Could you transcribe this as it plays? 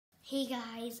Hey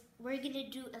guys, we're gonna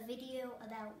do a video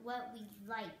about what we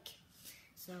like.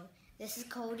 So this is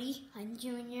Cody, I'm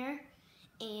Junior,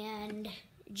 and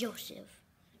Joseph.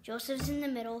 Joseph's in the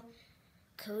middle,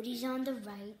 Cody's on the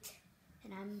right,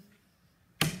 and I'm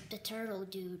the turtle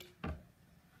dude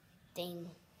thing.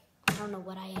 I don't know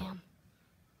what I am.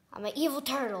 I'm an evil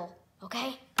turtle,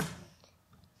 okay?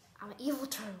 I'm an evil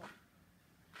turtle.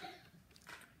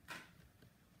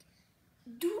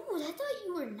 Dude, I thought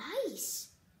you were nice.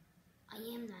 I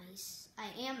am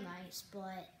nice,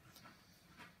 but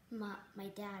my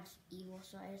dad's evil,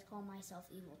 so I just call myself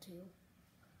evil too.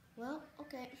 Well,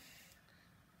 okay.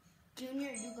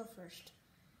 Junior, you go first.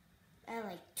 I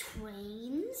like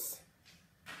trains.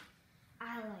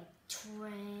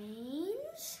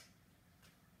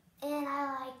 And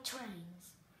I like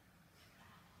trains.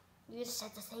 You just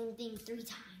said the same thing 3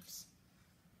 times.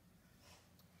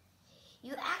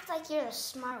 You act like you're the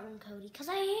smart one, Cody, because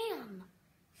I am.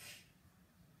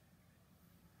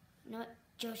 You know what?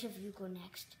 Joseph, you go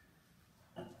next.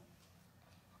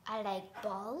 I like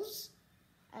balls.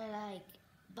 And I like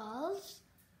balls.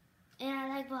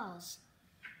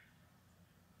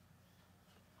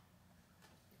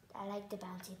 I like the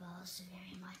bouncy balls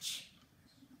very much.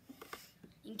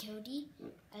 And Cody,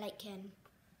 I like Ken.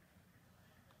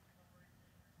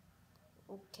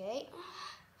 Okay.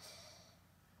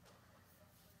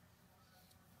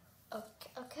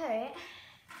 Okay.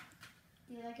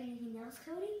 Do you like anything else,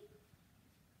 Cody?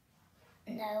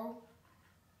 No.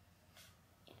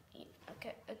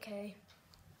 Okay.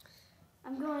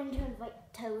 I'm going to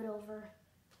invite Toad over.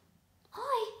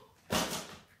 Hi!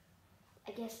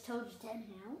 I guess Toad's dead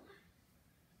now.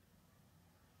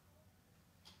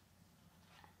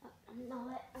 I'm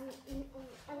gonna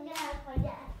have my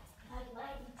dad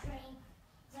ride the train,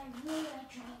 because I really like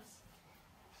trains.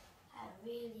 I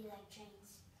really like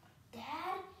trains.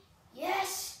 Dad?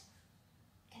 Yes!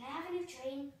 Can I have a new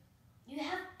train? You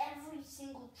have every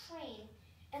single train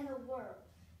in the world.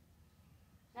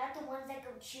 Not the ones that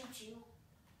go choo-choo.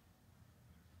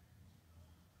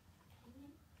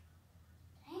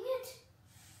 Dang it.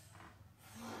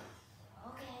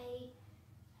 Okay,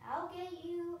 I'll get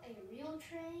you a real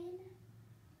train.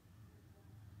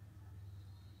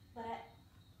 But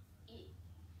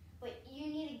you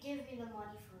need to give me the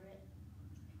money for it.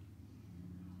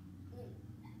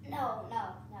 No, I'm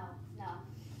not.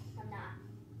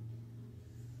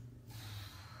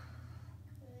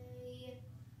 Okay,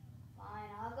 fine,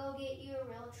 I'll go get you a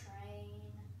real train.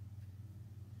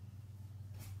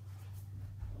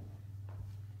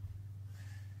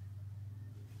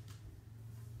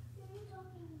 Who are you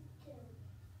talking to?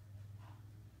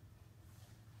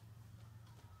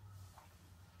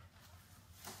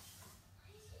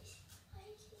 Why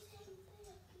is he saying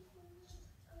that people need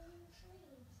trains?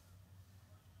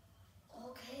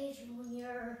 Okay,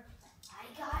 Junior, I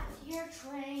got your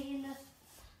train.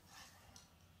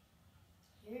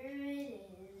 Here it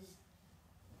is.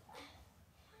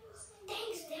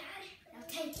 Thanks, Dad. Now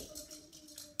take it.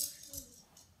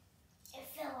 It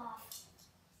fell off.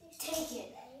 Take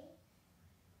it.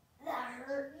 That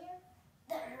hurt.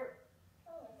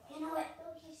 You know what?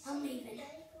 I'm leaving.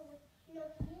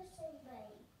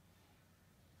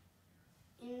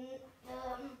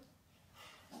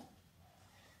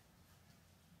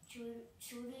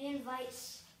 Should we invite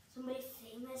somebody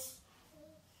famous?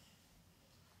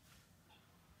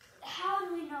 How do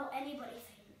we know anybody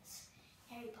famous?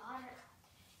 Harry Potter.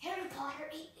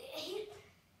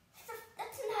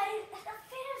 That's a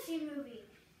fantasy movie.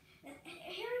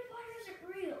 Harry Potter isn't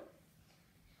real.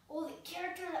 Well, the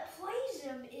character that plays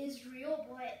him is real,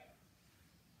 but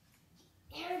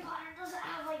Harry Potter doesn't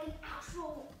have like an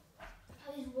actual,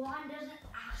 his wand doesn't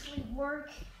actually work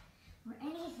or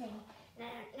anything.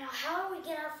 Now how are we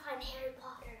gonna find Harry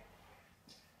Potter?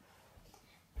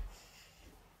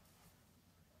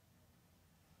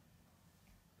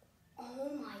 Oh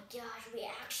my gosh, we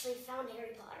actually found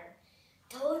Harry Potter.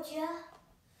 Told ya.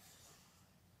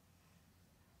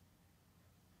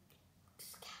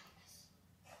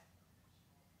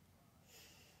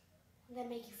 I'm gonna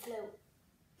make you float.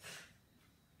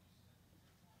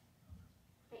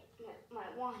 My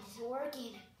wand isn't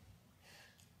working.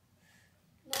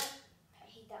 No, I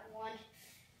hate that wand.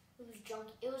 It was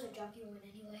a junky one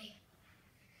anyway.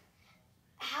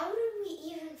 How did we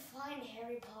even find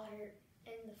Harry Potter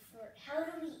How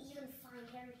did we even find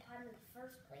Harry Potter in the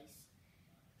first place?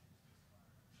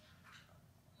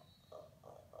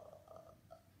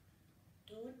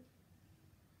 Dude,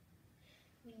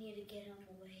 we need to get him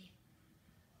away.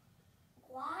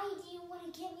 Why do you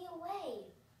want to get me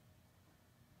away?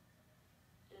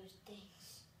 There's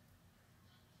things.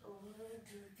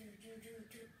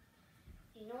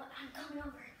 You know what? I'm coming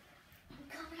over. I'm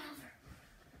coming over.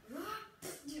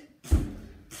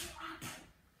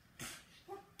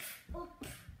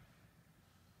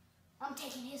 I'm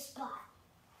taking his spot.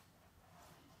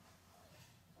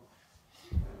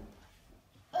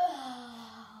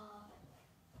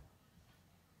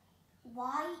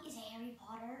 Why is Harry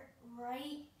Potter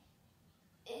right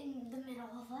in the middle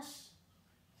of us?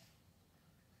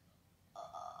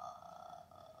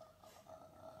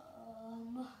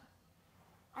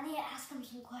 I need to ask him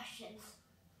some questions.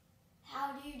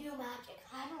 How do you do magic?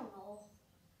 I don't know.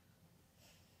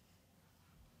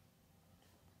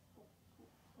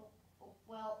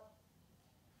 Well,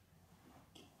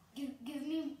 give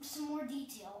me some more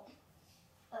detail.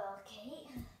 Okay.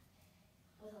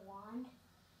 With a wand.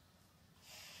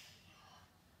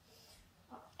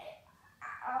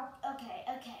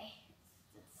 Okay.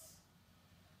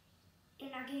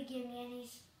 You're not gonna give me any.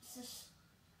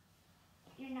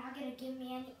 You're not gonna give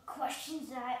me any questions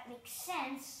that make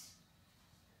sense.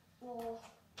 Well,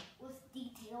 with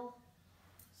detail.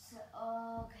 So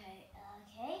okay.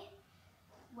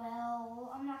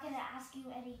 Well, I'm not gonna ask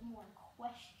you any more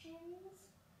questions.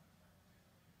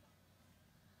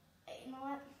 You know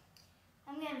what?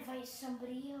 I'm gonna invite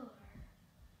somebody over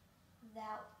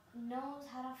that knows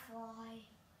how to fly,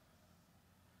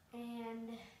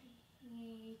 and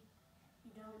you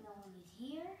don't know when he's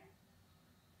here,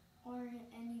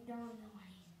 and you don't know when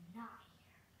he's not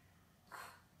here.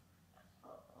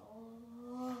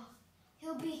 Oh,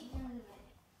 he'll be here in a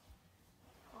minute.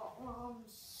 Oh, I'm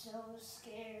so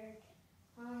scared.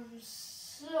 I'm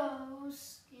so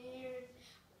scared.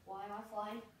 Why am I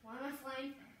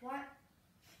flying? What?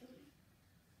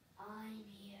 I'm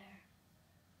here.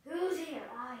 Who's here?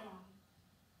 I am.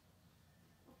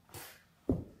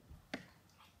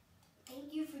 Thank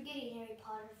you for getting Harry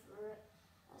Potter for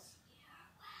us. You're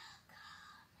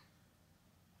welcome.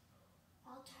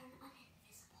 I'll turn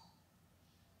uninvisible.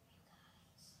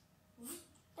 You guys.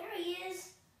 There he is.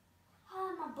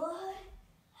 Hi, my bud.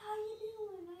 How you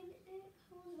doing?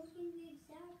 I was looking the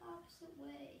exact opposite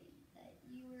way that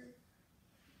you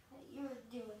were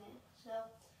doing it. So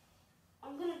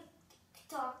I'm gonna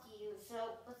talk to you.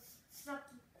 So let's stop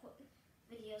the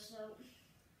video. So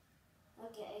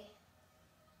okay.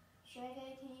 Shy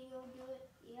Guy, can you go do it?